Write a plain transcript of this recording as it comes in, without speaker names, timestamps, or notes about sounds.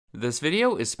This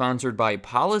video is sponsored by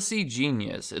Policy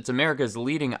Genius. It's America's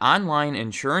leading online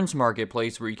insurance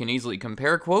marketplace where you can easily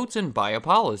compare quotes and buy a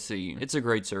policy. It's a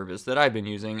great service that I've been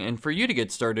using, and for you to get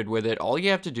started with it, all you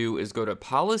have to do is go to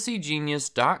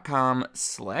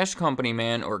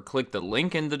policygenius.com/companyman or click the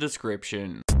link in the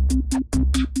description.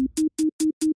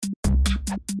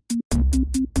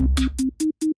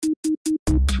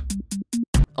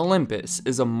 Olympus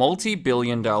is a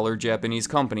multi-billion-dollar Japanese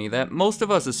company that most of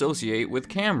us associate with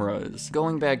cameras.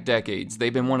 Going back decades,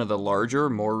 they've been one of the larger,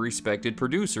 more respected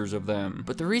producers of them.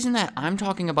 But the reason that I'm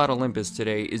talking about Olympus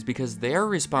today is because they're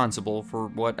responsible for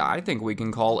what I think we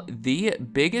can call the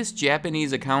biggest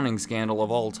Japanese accounting scandal of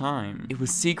all time. It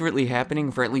was secretly happening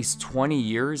for at least 20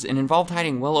 years and involved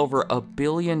hiding well over $1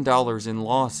 billion in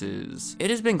losses.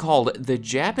 It has been called the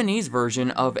Japanese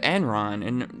version of Enron,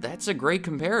 and that's a great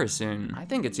comparison. I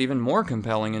think it's even more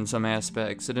compelling in some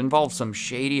aspects. It involves some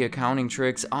shady accounting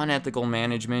tricks, unethical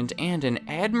management, and an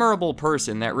admirable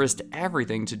person that risked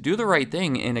everything to do the right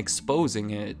thing in exposing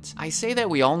it. I say that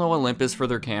we all know Olympus for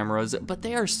their cameras, but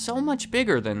they are so much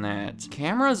bigger than that.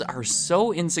 Cameras are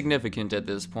so insignificant at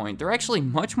this point. They're actually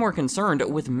much more concerned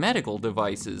with medical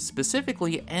devices,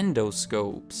 specifically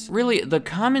endoscopes. Really, the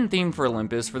common theme for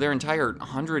Olympus for their entire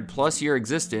 100+ year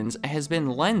existence has been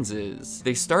lenses.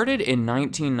 They started in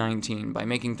 1919 by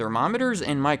making thermometers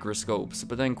and microscopes,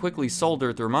 but then quickly sold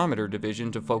their thermometer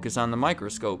division to focus on the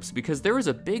microscopes because there was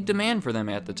a big demand for them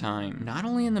at the time. Not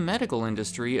only in the medical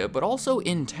industry, but also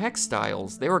in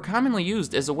textiles. They were commonly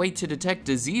used as a way to detect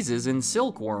diseases in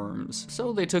silkworms.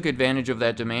 So they took advantage of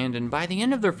that demand, and by the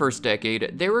end of their first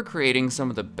decade, they were creating some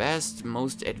of the best,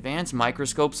 most advanced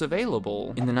microscopes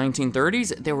available. In the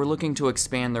 1930s, they were looking to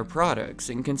expand their products,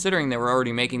 and considering they were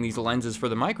already making these lenses for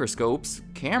the microscopes,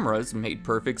 cameras made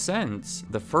perfect sense.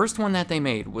 The first one that they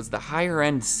made was the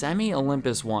higher-end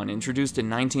semi-Olympus one, introduced in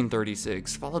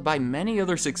 1936, followed by many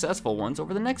other successful ones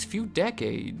over the next few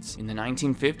decades. In the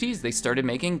 1950s, they started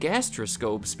making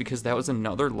gastroscopes because that was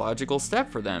another logical step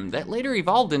for them that later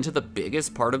evolved into the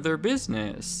biggest part of their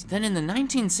business. Then in the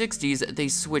 1960s, they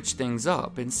switched things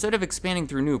up. Instead of expanding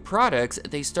through new products,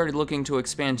 they started looking to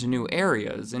expand to new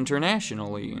areas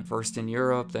internationally. First in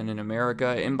Europe, then in America,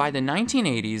 and by the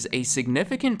 1980s, a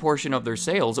significant portion of their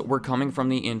sales were coming from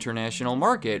the international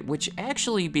market, which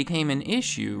actually became an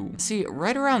issue. See,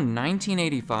 right around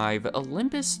 1985,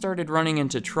 Olympus started running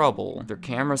into trouble. Their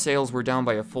camera sales were down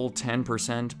by a full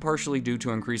 10%, partially due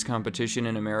to increased competition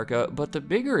in America, but the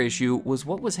bigger issue was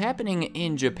what was happening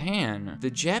in Japan. The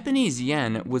Japanese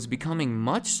yen was becoming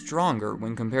much stronger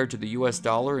when compared to the US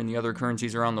dollar and the other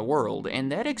currencies around the world,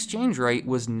 and that exchange rate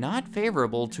was not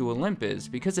favorable to Olympus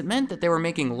because it meant that they were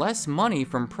making less money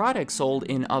from products sold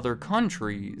in other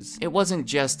countries. It wasn't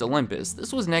just Olympus.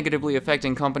 This was negatively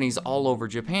affecting companies all over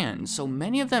Japan, so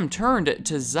many of them turned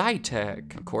to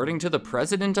Zytec. According to the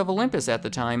president of Olympus at the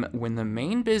time, when the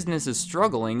main business is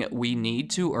struggling, we need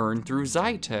to earn through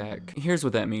Zytec. Here's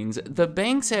what that means. The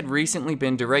banks had recently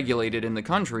been deregulated in the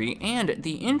country, and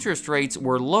the interest rates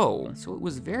were low, so it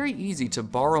was very easy to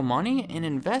borrow money and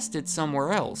invest it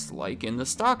somewhere else, like in the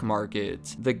stock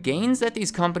market. The gains that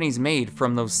these companies made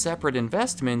from those separate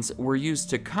investments were used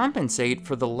to compensate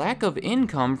for the lack of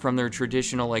income from their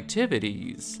traditional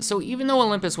activities. So even though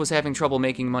Olympus was having trouble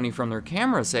making money from their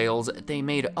camera sales, they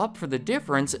made up for the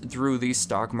difference through these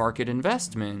stock market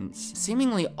investments.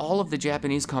 Seemingly all of the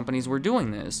Japanese companies were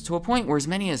doing this, to a point where as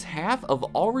many as half of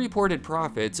all reported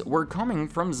profits were coming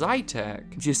from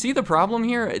Zytec. Do you see the problem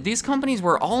here? These companies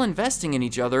were all investing in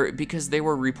each other because they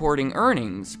were reporting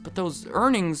earnings, but those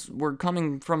earnings were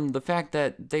coming from the fact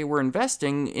that they were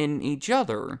investing in each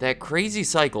other. That crazy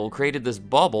cycle created this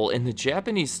bubble in the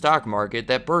Japanese stock market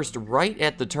that burst right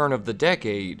at the turn of the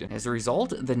decade. As a result,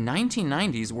 the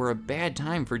 1990s were a bad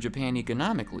time for Japan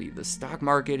economically. The stock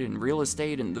market and real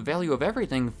estate and the value of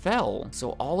everything fell.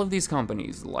 So all of these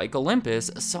companies, like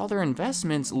Olympus, saw their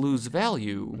investments lose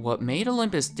value. What made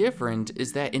Olympus different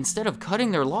is that instead of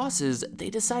cutting their losses, they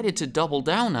decided to double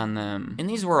down on them. And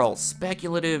these were all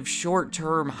speculative,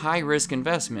 short-term, high-risk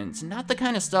investments, not the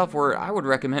kind of stuff where I would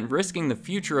recommend risking the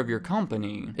future of your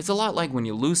company. It's a lot like when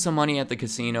you lose some money at the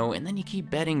casino and then you keep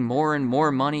betting more and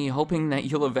more money, hoping that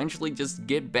you'll eventually just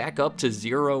get back up to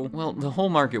zero. Well, the whole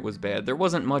market was bad. There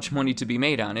wasn't much money to be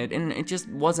made on it, and it just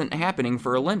wasn't happening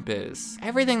for Olympus.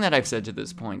 Everything that I've said to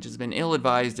this point has been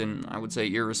ill-advised and I would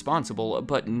say irresponsible,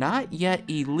 but not yet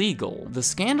illegal. The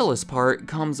scandalous part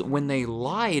comes when they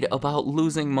lied about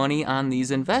losing money on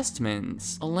these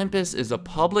investments. Olympus is a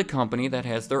public company that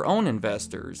has their own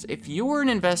investors. If you were an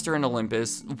investor in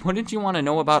Olympus, wouldn't you want to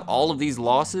know about all of these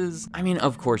losses? losses? I mean,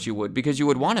 of course you would, because you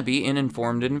would want to be an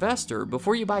informed investor.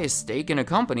 Before you buy a stake in a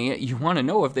company, you want to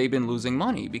know if they've been losing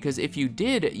money, because if you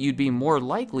did, you'd be more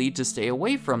likely to stay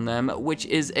away from them, which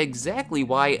is exactly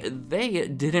why they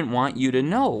didn't want you to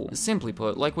know. Simply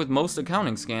put, like with most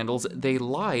accounting scandals, they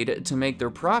lied to make their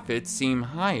profits seem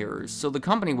higher, so the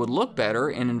company would look better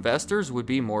and investors would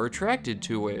be more attracted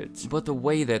to it. But the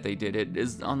way that they did it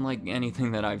is unlike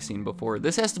anything that I've seen before.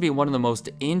 This has to be one of the most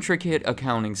intricate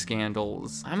accounting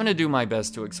scandals. I'm gonna do my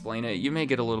best to explain it. You may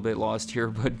get a little bit lost here,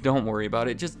 but don't worry about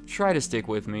it. Just try to stick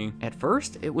with me. At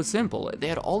first, it was simple. They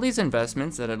had all these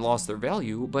investments that had lost their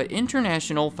value, but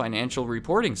International Financial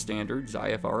Reporting Standards,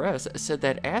 IFRS, said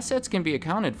that assets can be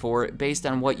accounted for based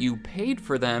on what you paid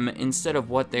for them instead of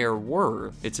what they are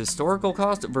worth. It's historical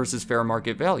cost versus fair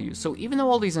market value. So even though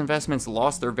all these investments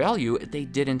lost their value, they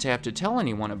didn't have to tell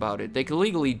anyone about it. They could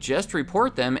legally just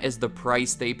report them as the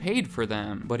price they paid for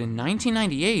them. But in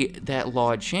 1998, that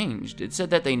law changed. It said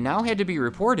that they now had to be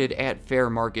reported at fair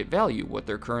market value, what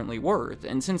they're currently worth.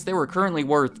 And since they were currently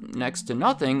worth next to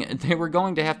nothing, they were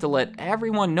going to have to let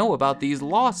everyone know about these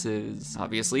losses.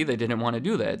 Obviously, they didn't want to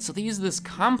do that, so they used this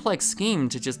complex scheme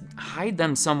to just hide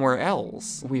them somewhere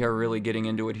else. We are really getting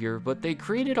into it here, but they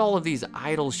created all of these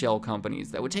idle shell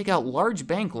companies that would take out large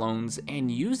bank loans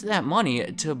and use that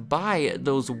money to buy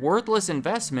those worthless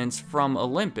investments from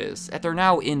Olympus at their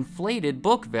now inflated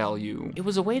book value. It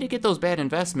was a way to get those bad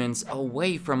investments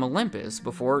away from Olympus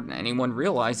before anyone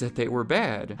realized that they were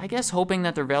bad. I guess hoping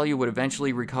that their value would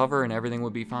eventually recover and everything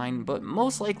would be fine, but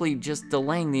most likely just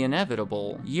delaying the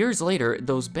inevitable. Years later,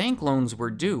 those bank loans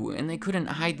were due and they couldn't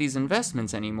hide these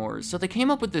investments anymore, so they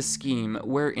came up with this scheme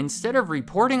where instead of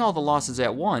reporting all the losses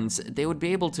at once, they would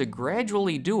be able to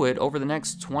gradually do it over the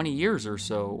next 20 years or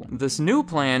so. This new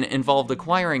plan involved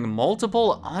acquiring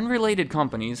multiple unrelated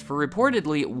companies for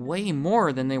reportedly way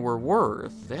more than they were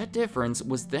worth. That difference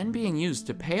was then being used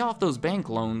to pay off those bank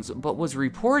loans, but was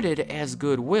reported as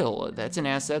goodwill. That's an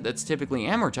asset that's typically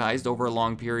amortized over a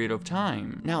long period of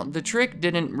time. Now, the trick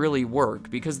didn't really work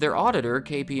because their auditor,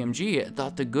 KPMG,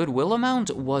 thought the goodwill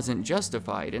amount wasn't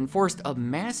justified and forced a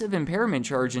massive impairment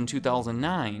charge in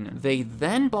 2009. They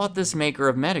then bought this maker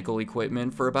of medical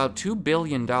equipment for about $2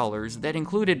 billion that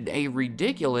included a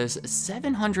ridiculous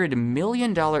 $700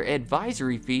 million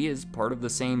advisory fee as part of the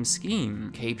same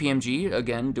scheme. KPMG,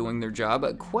 again doing their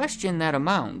job, questioned that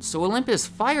amount, so Olympus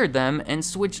fired them and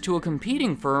switched to a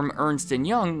competing firm, Ernst &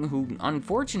 Young, who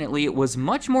unfortunately was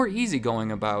much more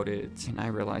easygoing about it. And I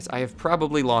realize I have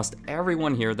probably lost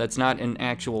everyone here that's not an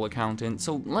actual accountant,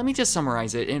 so let me just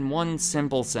summarize it in one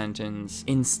simple sentence.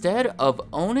 Instead of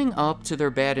owning up to their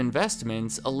bad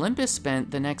investments, Olympus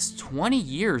spent the next 20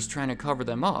 years trying to cover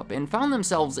them up and found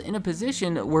themselves in a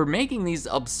position where making these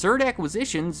absurd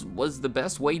acquisitions was the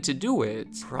best way to do it.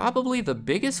 Probably the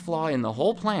biggest flaw in the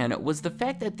whole plan was the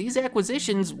fact that these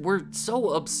acquisitions were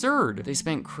so absurd. They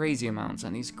spent crazy amounts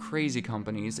on these crazy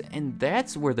companies, and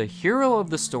that's where the hero of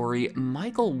the story,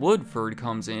 Michael Woodford,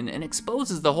 comes in and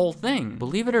exposes the whole thing.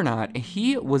 Believe it or not,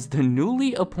 he was the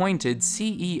newly appointed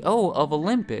CEO of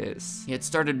Olympus. He had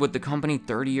started with the company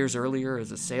 30 years earlier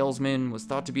as a salesman, was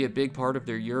thought to be a big part of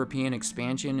their European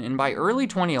expansion, and by early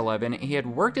 2011, he had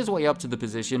worked his way up to the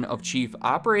position of Chief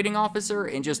Operating Officer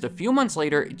and just a few months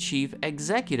later, Chief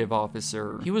Executive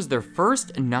Officer. He was their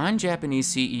first non-Japanese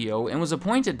CEO and was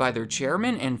appointed by their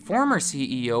chairman and former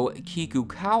CEO,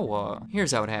 Kikukawa.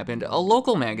 Here's how it happened. A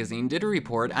local magazine did a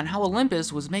report on how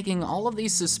Olympus was making all of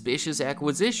these suspicious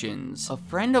acquisitions. A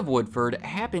friend of Woodford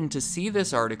happened to see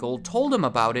this article, told him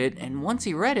about it, and once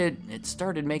he read it, it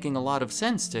started making a lot of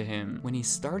sense to him. When he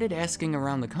started asking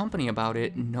around the company about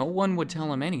it, no one would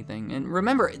tell him anything. And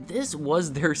remember, this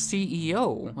was their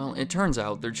CEO. Well, it turns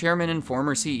out their chairman and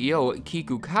former CEO,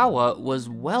 Kikukawa, was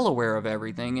well aware of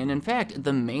everything, and in fact,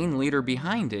 the main leader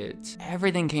behind it.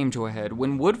 Everything came to a head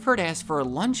when Woodford asked for a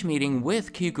lunch meeting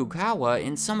with Kikukawa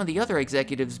and some of the other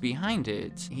executives behind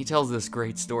it. He tells this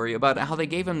great story about how they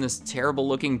gave him this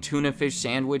terrible-looking tuna fish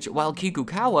sandwich while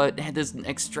Kikukawa had this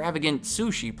extravagant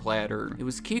sushi platter. It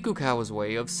was Kikukawa's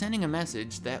way of sending a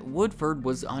message that Woodford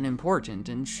was unimportant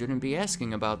and shouldn't be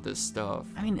asking about this stuff.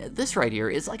 I mean, this right here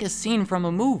is like a scene from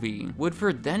a movie.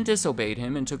 Woodford then disobeyed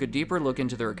him and took a deeper look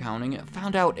into their accounting,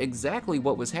 found out exactly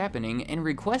what was happening, and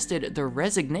requested the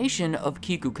resignation of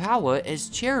Kikukawa as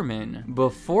chairman.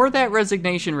 Before that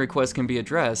resignation request can be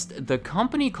addressed, the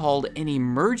company called an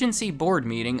emergency board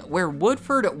meeting where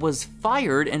Woodford was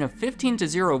fired in a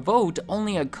 15-0 vote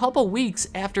only a couple weeks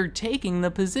after taking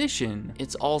the position.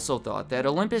 It's also thought that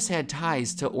Olympus had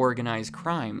ties to organized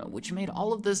crime, which made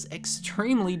all of this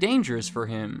extremely dangerous for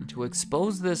him. To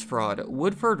expose this fraud,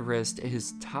 Woodford risked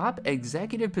his top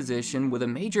executive position with a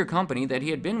major major company that he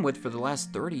had been with for the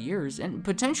last 30 years and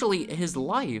potentially his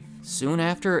life. Soon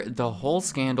after, the whole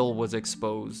scandal was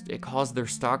exposed. It caused their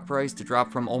stock price to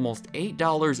drop from almost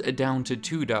 $8 down to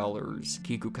 $2.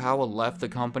 Kikukawa left the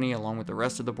company along with the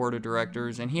rest of the board of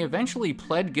directors, and he eventually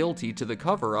pled guilty to the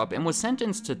cover-up and was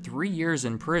sentenced to 3 years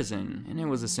in prison. And it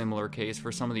was a similar case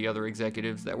for some of the other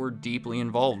executives that were deeply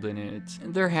involved in it.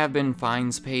 There have been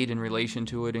fines paid in relation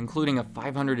to it, including a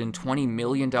 $520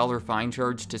 million fine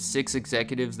charge to 6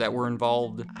 executives that were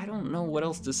involved. I don't know what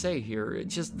else to say here.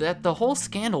 It's just that the whole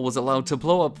scandal was allowed to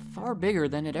blow up far bigger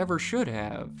than it ever should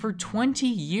have. For 20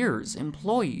 years,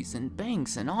 employees and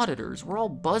banks and auditors were all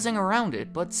buzzing around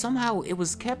it, but somehow it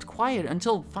was kept quiet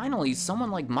until finally someone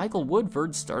like Michael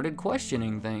Woodford started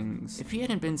questioning things. If he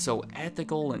hadn't been so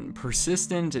ethical and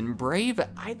persistent and brave,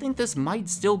 I think this might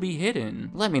still be hidden.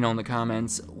 Let me know in the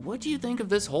comments, what do you think of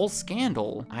this whole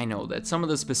scandal? I know that some of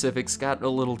the specifics got a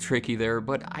little tricky there,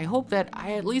 but I hope that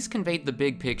I at least conveyed the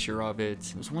big picture of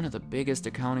it. It was one of the biggest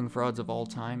accounting frauds of all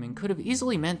time and could have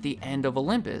easily meant the end of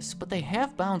Olympus, but they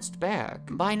have bounced back.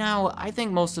 By now, I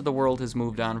think most of the world has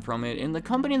moved on from it, and the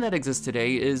company that exists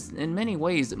today is, in many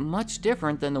ways, much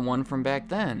different than the one from back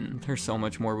then. There's so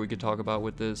much more we could talk about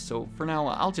with this, so for now,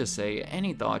 I'll just say,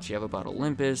 any thoughts you have about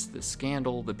Olympus, the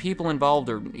scandal, the people involved,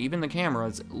 or even the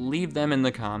cameras, leave them in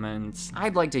the comments.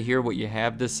 I'd like to hear what you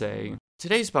have to say.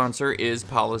 Today's sponsor is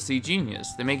Policy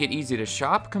Genius. They make it easy to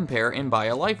shop, compare, and buy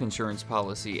a life insurance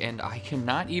policy, and I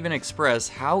cannot even express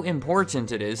how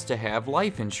important it is to have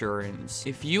life insurance.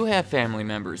 If you have family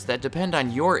members that depend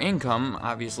on your income,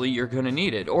 obviously you're gonna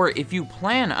need it. Or if you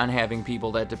plan on having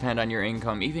people that depend on your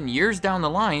income even years down the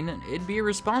line, it'd be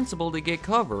irresponsible to get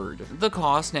covered. The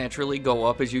costs naturally go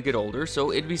up as you get older,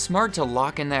 so it'd be smart to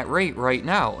lock in that rate right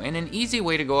now, and an easy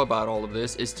way to go about all of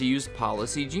this is to use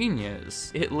Policy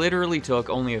Genius. It literally took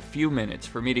only a few minutes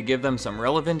for me to give them some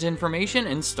relevant information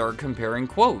and start comparing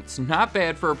quotes. Not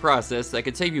bad for a process that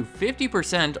could save you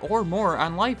 50% or more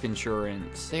on life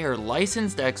insurance. They are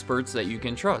licensed experts that you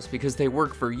can trust because they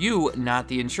work for you, not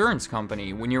the insurance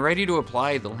company. When you're ready to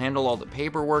apply, they'll handle all the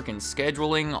paperwork and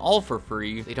scheduling, all for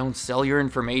free. They don't sell your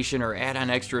information or add on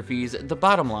extra fees. The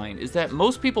bottom line is that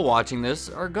most people watching this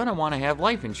are gonna want to have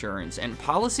life insurance, and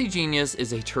Policy Genius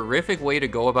is a terrific way to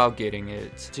go about getting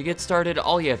it. To get started,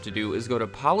 all you have to do is go to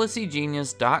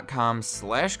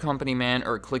policygenius.com/companyman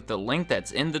or click the link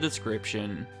that's in the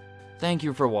description. Thank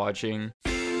you for watching.